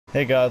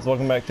Hey guys,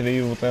 welcome back to the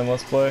Evil Within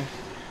Let's Play.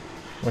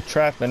 We're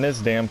trapped in this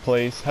damn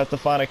place. Have to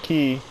find a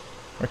key,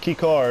 or key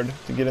card,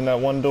 to get in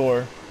that one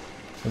door.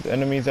 There's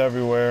enemies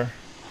everywhere.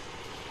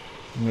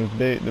 And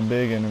there's the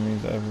big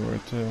enemies everywhere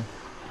too.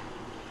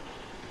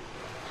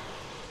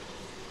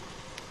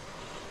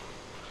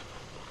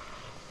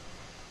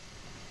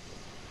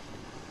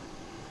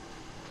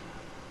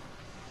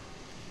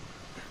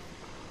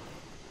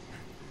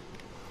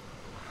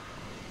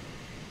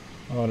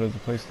 Oh, there's a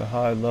place to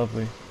hide,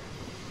 lovely.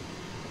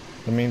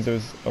 That means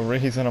there's a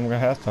reason I'm gonna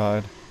have to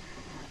hide.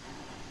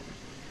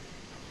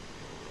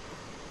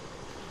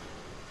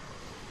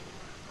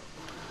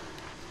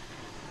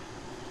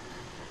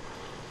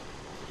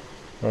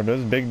 Bro,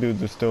 those big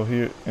dudes are still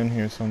here, in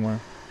here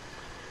somewhere.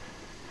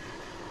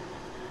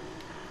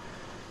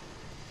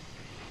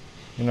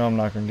 You know I'm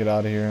not gonna get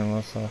out of here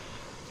unless oh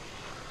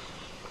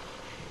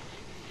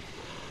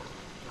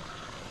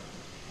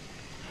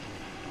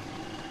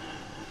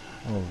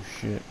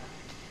shit.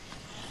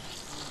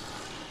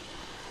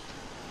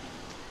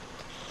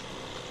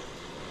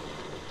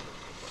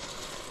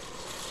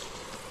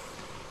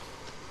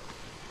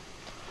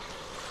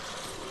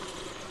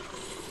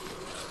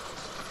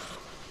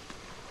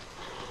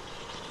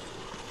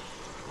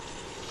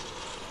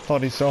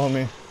 Thought he saw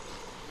me.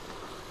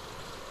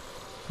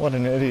 What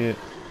an idiot.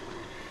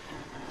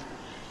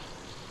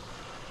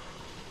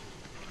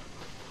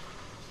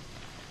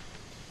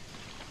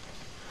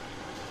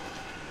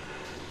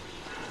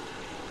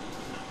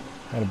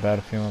 I had a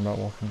bad feeling about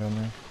walking down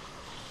there.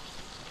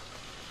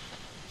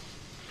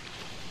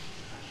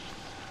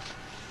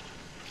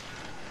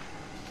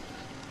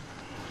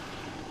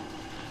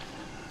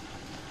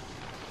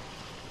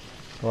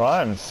 Well,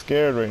 I'm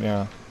scared right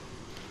now.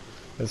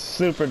 It's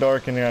super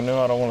dark in here. I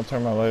know I don't want to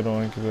turn my light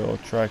on because it'll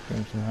attract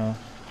them somehow.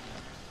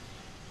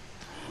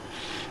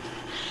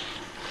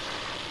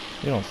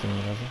 You don't see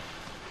me, does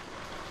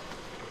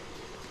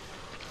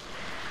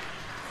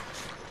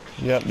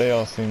it? Yep, they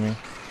all see me.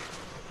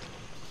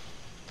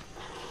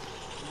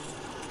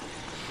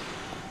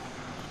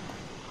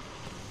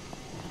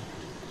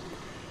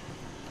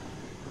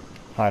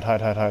 Hide,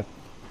 hide, hide, hide.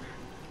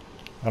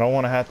 I don't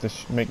want to have to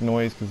make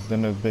noise because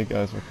then those big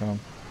guys will come.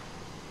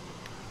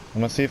 I'm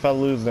gonna see if I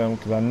lose them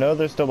because I know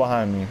they're still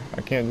behind me.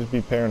 I can't just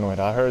be paranoid.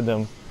 I heard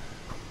them,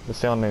 the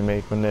sound they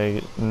make when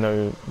they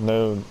know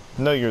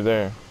you're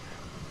there.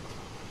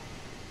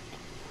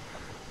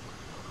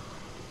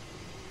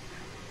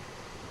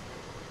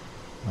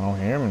 I don't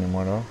hear them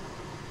anymore though.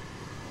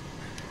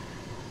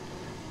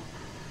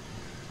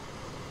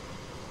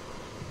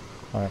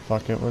 Alright,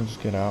 fuck it, we'll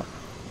just get out.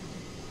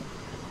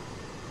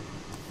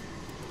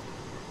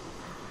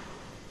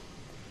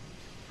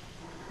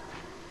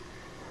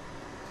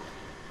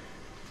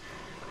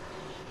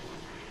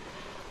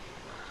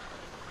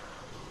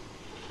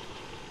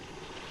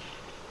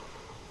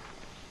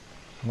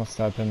 I'm gonna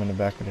stab him in the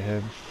back of the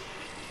head.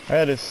 I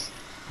had to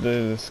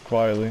do this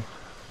quietly.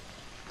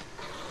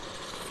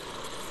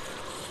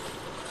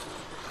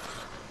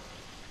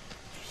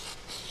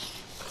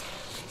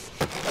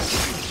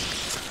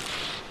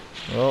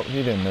 Well,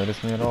 he didn't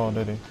notice me at all,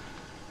 did he?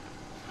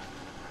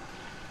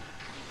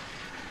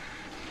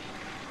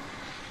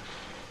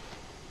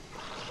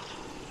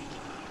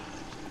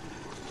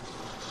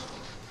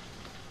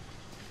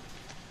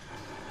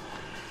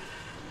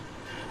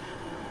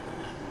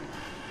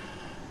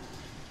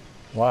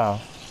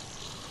 Wow.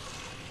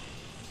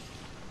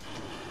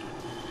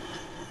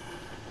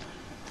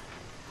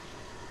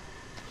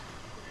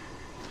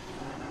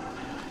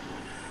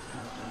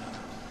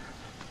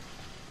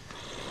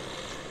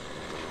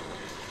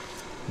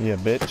 Yeah,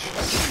 bitch.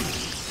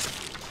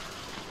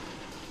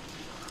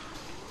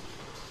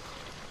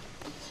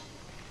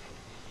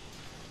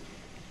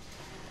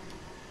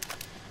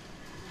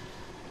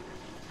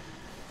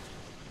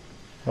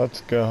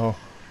 Let's go.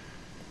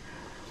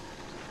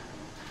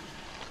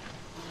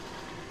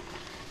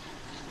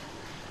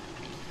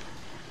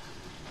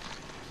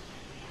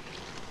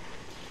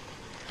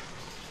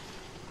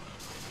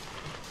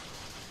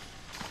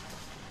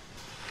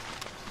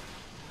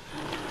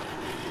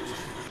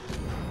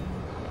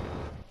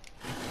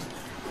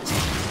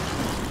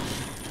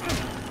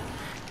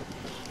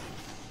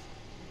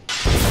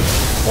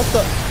 What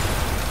the?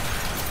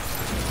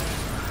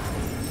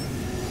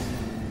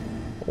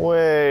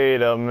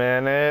 Wait a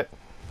minute.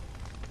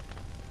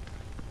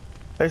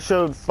 They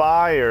showed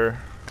fire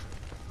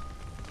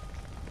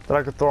that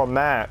I could throw a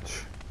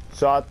match.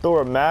 So I threw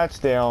a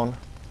match down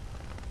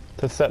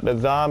to set the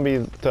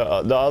zombies,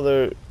 to the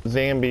other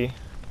zombie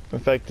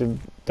infected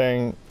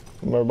thing,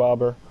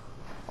 Merbobber,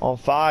 on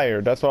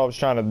fire. That's what I was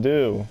trying to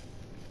do.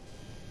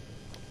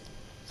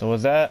 So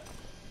was that?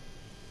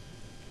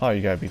 Oh,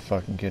 you gotta be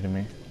fucking kidding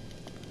me.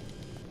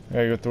 I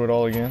gotta go through it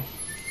all again.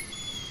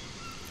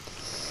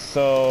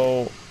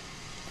 So,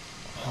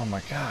 oh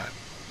my god.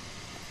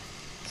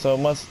 So it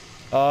must,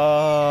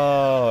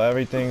 oh,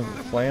 everything's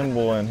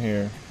flammable in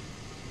here.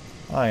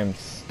 I am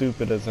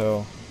stupid as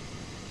hell.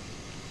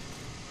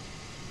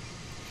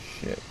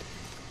 Shit.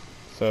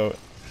 So,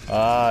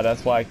 Ah,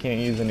 that's why I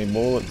can't use any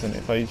bullets, and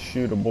if I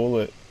shoot a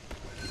bullet,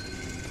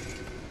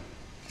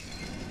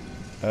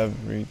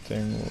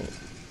 everything will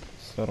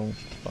set on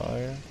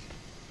fire.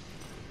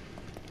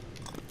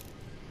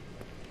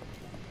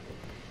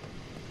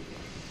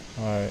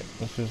 Alright,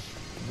 let's just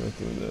go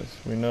through this.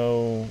 We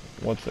know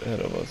what's ahead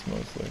of us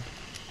mostly.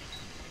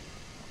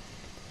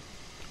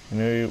 We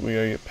know we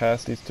gotta get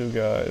past these two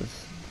guys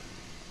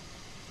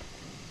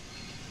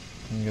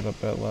and get up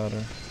that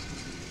ladder.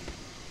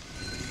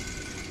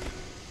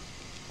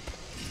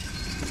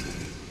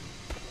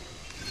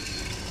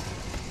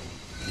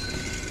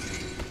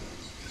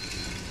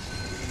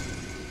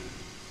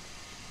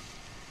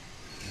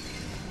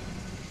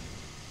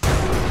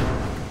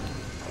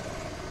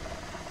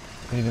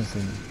 He didn't see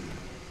me.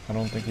 I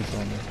don't think he saw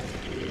me.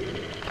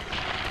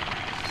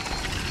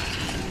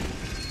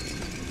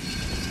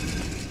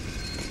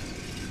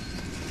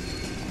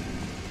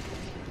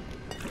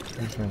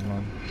 He's gonna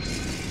run.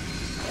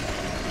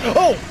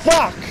 Oh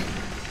fuck!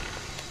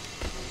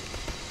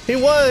 He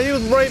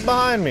was right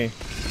behind me.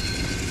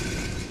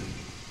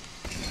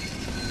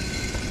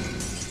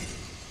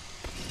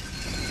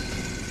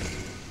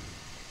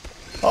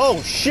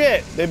 Oh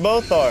shit! They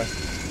both are.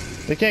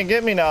 They can't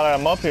get me now that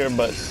I'm up here,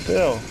 but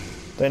still.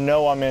 They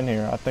know I'm in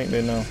here. I think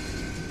they know.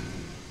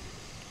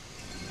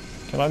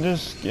 Can I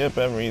just skip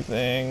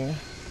everything?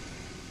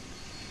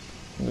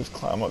 Just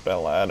climb up that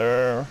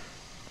ladder.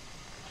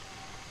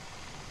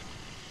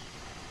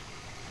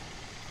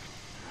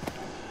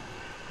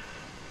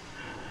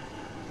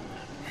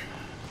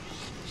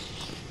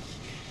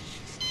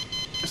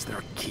 Is there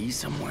a key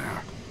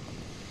somewhere?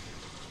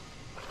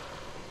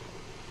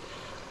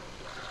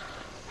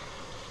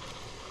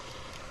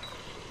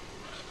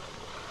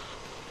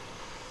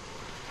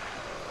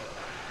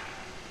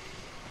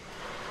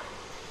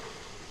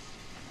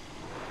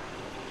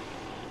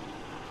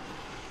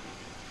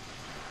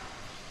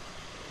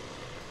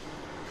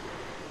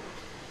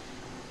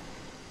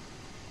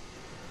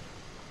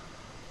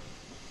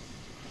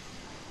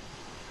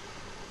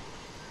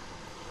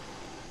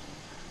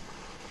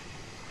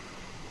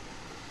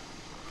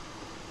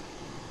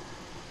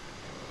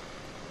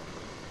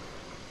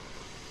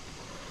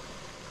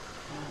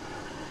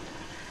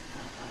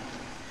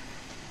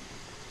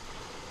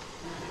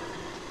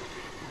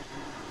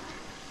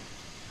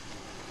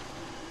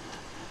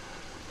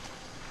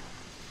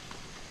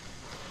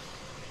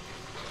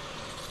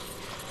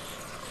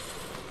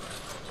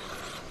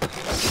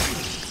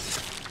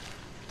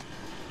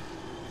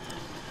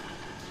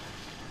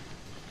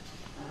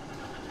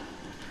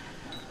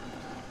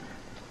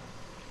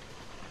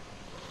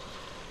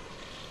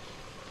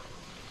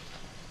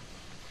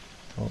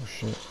 Oh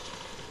shit.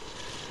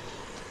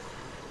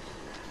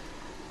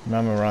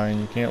 Remember,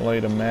 Ryan, you can't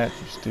light a match,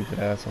 you stupid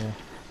asshole.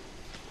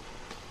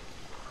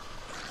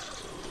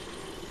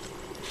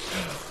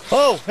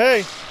 Oh,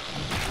 hey!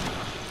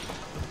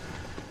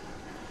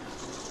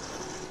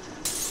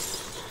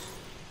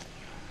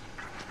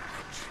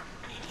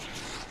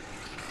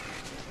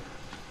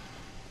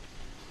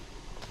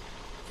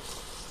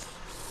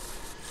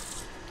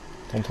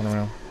 Don't turn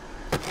around.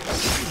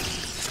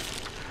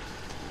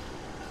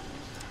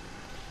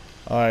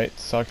 Alright,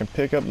 so I can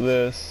pick up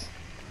this.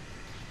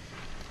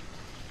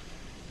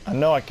 I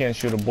know I can't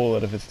shoot a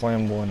bullet if it's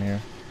flammable in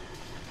here.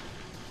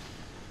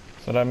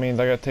 So that means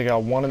I gotta take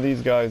out one of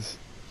these guys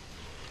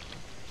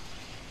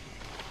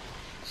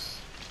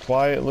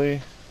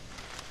quietly.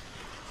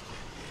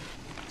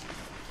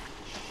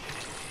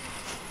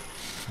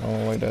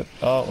 Oh, wait, that.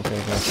 Oh,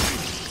 okay, okay.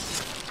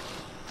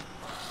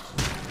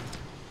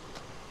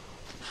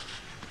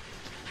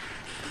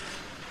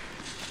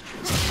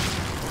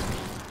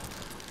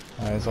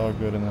 Alright, it's all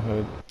good in the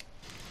hood.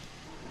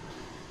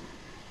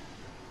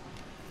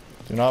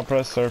 Do not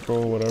press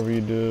circle, whatever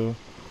you do.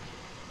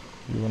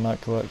 You will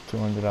not collect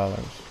 $200.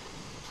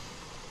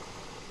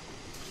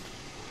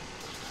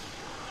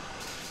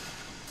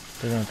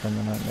 They're gonna come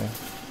in right now.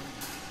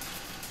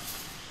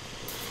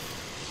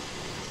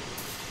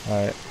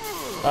 Alright.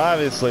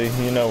 Obviously,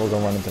 you know we're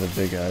gonna run into the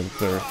big guys if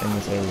they're in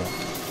this area.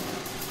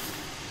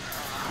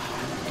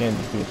 Can't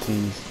just be a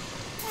tease.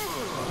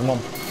 Come on,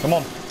 come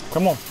on,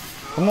 come on,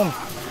 come on.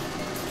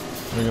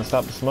 We're gonna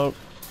stop the smoke.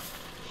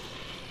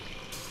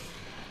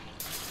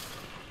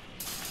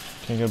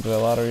 Can't get up to that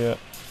ladder yet.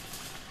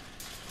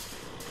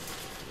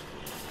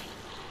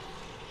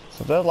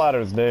 So if that ladder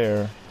is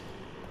there,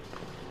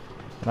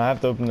 and I have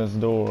to open this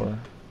door.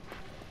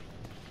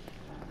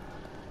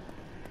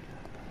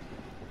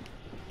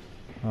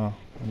 Oh,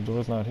 the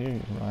door's not here,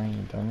 Ryan,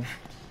 you dummy.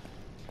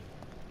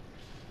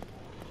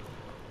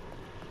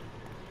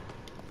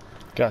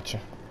 Gotcha.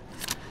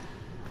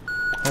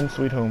 Home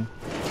sweet home.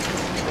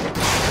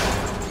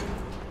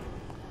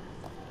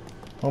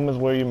 Home is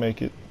where you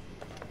make it.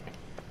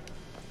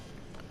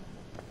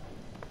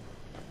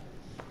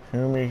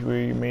 Home is where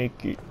you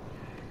make it.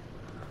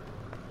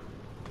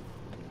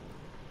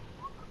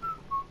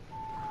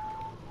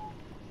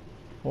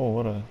 Oh,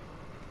 what a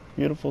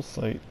beautiful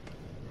sight.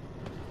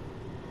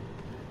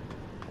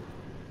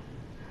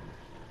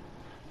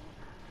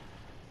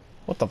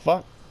 What the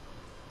fuck?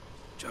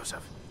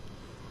 Joseph.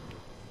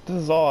 This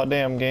is all a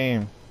damn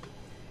game.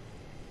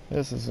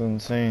 This is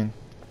insane.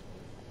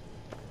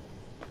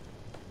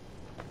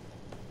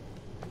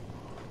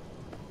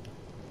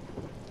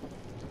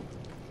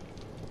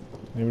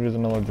 Maybe there's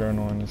another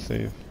journal in the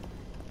safe.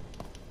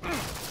 I'm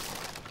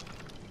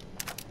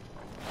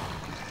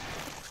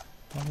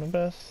the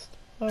best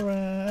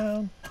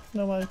around.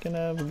 Nobody can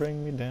ever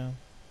bring me down.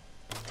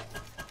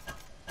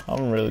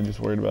 I'm really just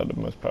worried about the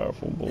most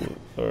powerful bullets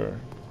or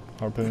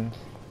harpoons,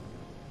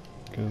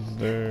 because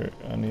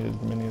I need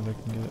as many as I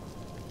can get.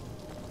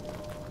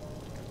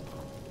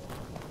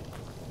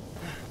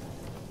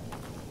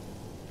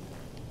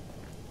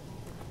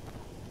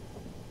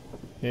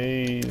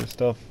 Hey, there's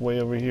stuff way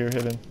over here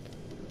hidden.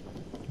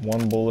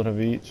 One bullet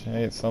of each.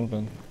 Hey, it's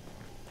something.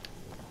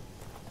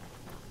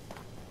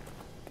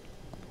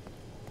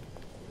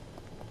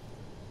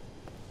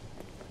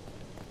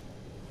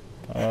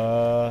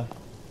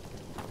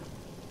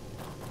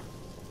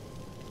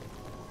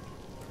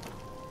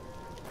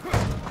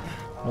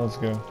 Let's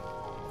go.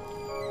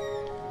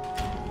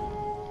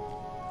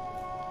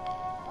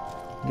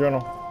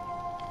 Journal.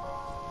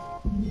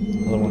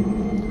 Another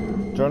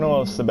one.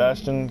 Journal of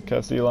Sebastian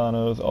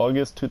Castellanos,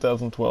 August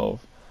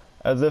 2012.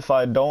 As if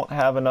I don't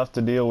have enough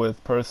to deal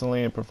with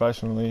personally and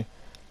professionally,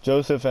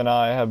 Joseph and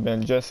I have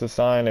been just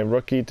assigned a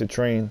rookie to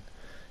train.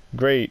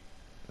 Great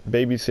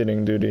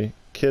babysitting duty.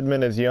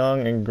 Kidman is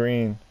young and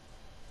green,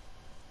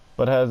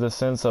 but has a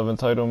sense of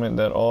entitlement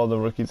that all the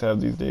rookies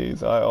have these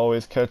days. I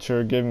always catch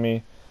her give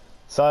me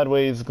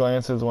sideways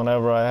glances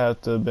whenever I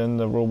have to bend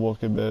the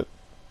rulebook a bit.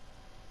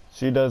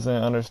 She doesn't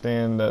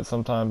understand that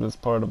sometimes it's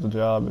part of the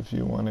job if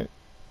you want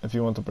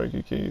to break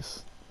a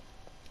case.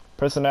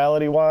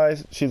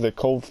 Personality-wise, she's a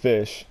cold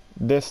fish,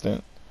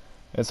 distant.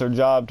 It's her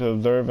job to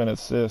observe and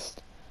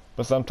assist,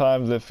 but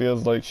sometimes it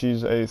feels like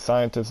she's a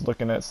scientist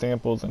looking at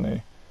samples in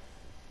a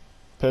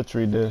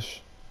petri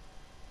dish.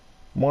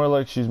 More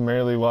like she's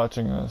merely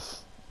watching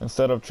us,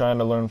 instead of trying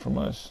to learn from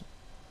us.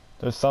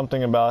 There's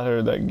something about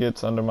her that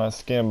gets under my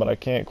skin, but I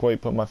can't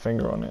quite put my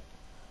finger on it.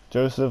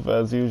 Joseph,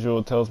 as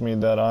usual, tells me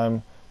that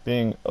I'm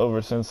being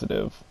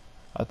oversensitive.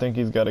 I think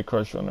he's got a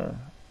crush on her.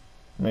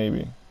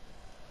 Maybe.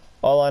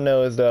 All I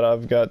know is that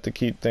I've got to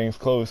keep things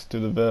close to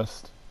the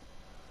vest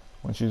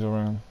when she's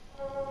around.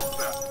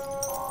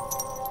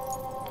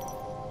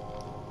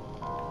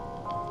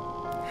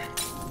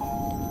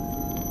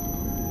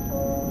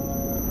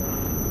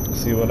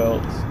 Let's see what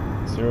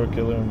else. Serial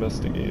killer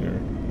investigator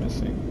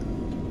missing.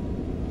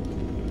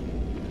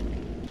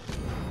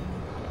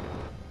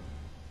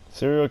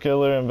 Serial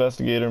killer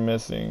investigator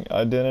missing.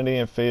 Identity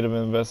and fate of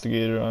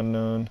investigator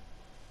unknown.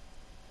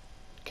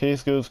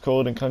 Case goes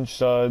cold in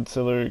countryside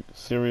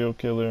serial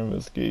killer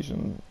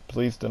investigation.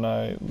 Police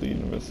deny lead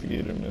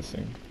investigator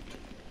missing.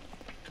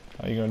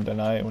 How you gonna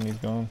deny it when he's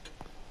gone?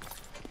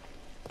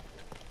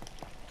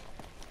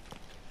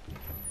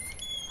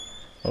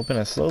 Open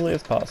as slowly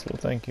as possible,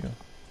 thank you.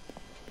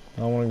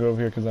 I want to go over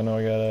here because I know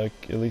I got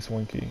at least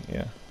one key,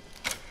 yeah.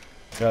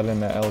 Got in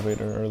that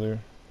elevator earlier.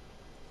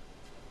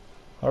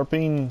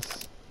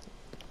 Harpoons!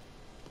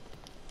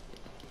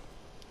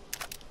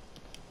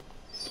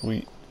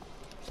 Sweet.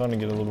 Starting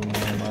to get a little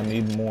more. I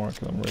need more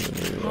because I'm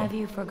really low. Have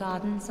you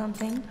forgotten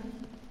something?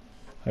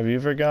 Have you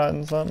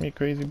forgotten something, you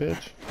crazy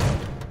bitch?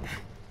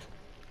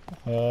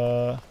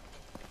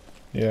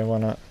 Yeah, why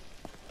not?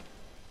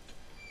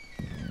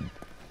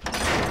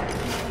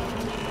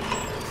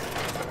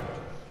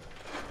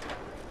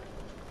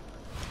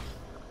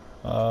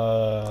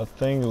 I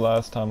think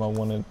last time I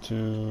wanted to...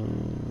 Ooh,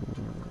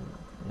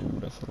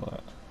 that's a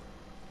lot.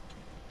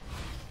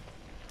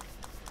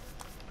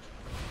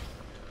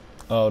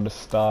 Oh, the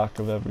stock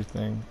of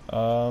everything.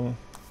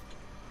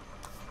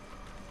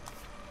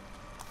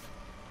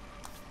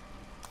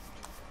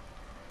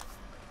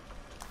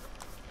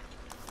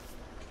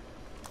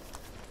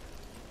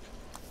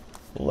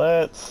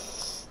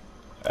 Let's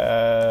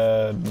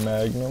add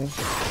Magnum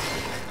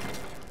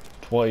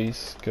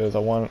twice, because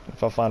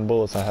if I find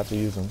bullets, I have to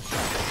use them.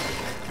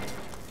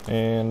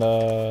 And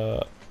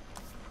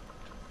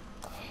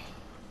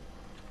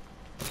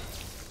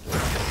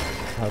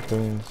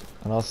harpoons,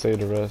 and I'll save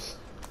the rest.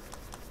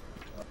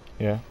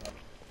 Yeah.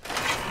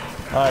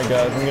 Alright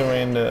guys, I'm gonna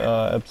end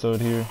the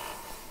episode here.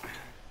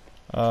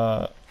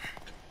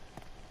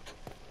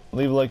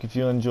 Leave a like if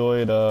you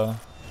enjoyed, I'm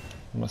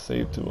gonna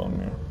save two on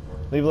here.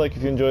 Leave a like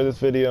if you enjoyed this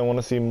video and want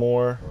to see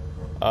more.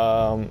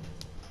 Tell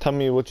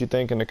me what you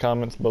think in the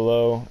comments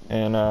below,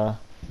 and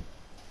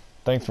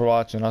thanks for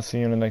watching. I'll see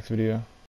you in the next video.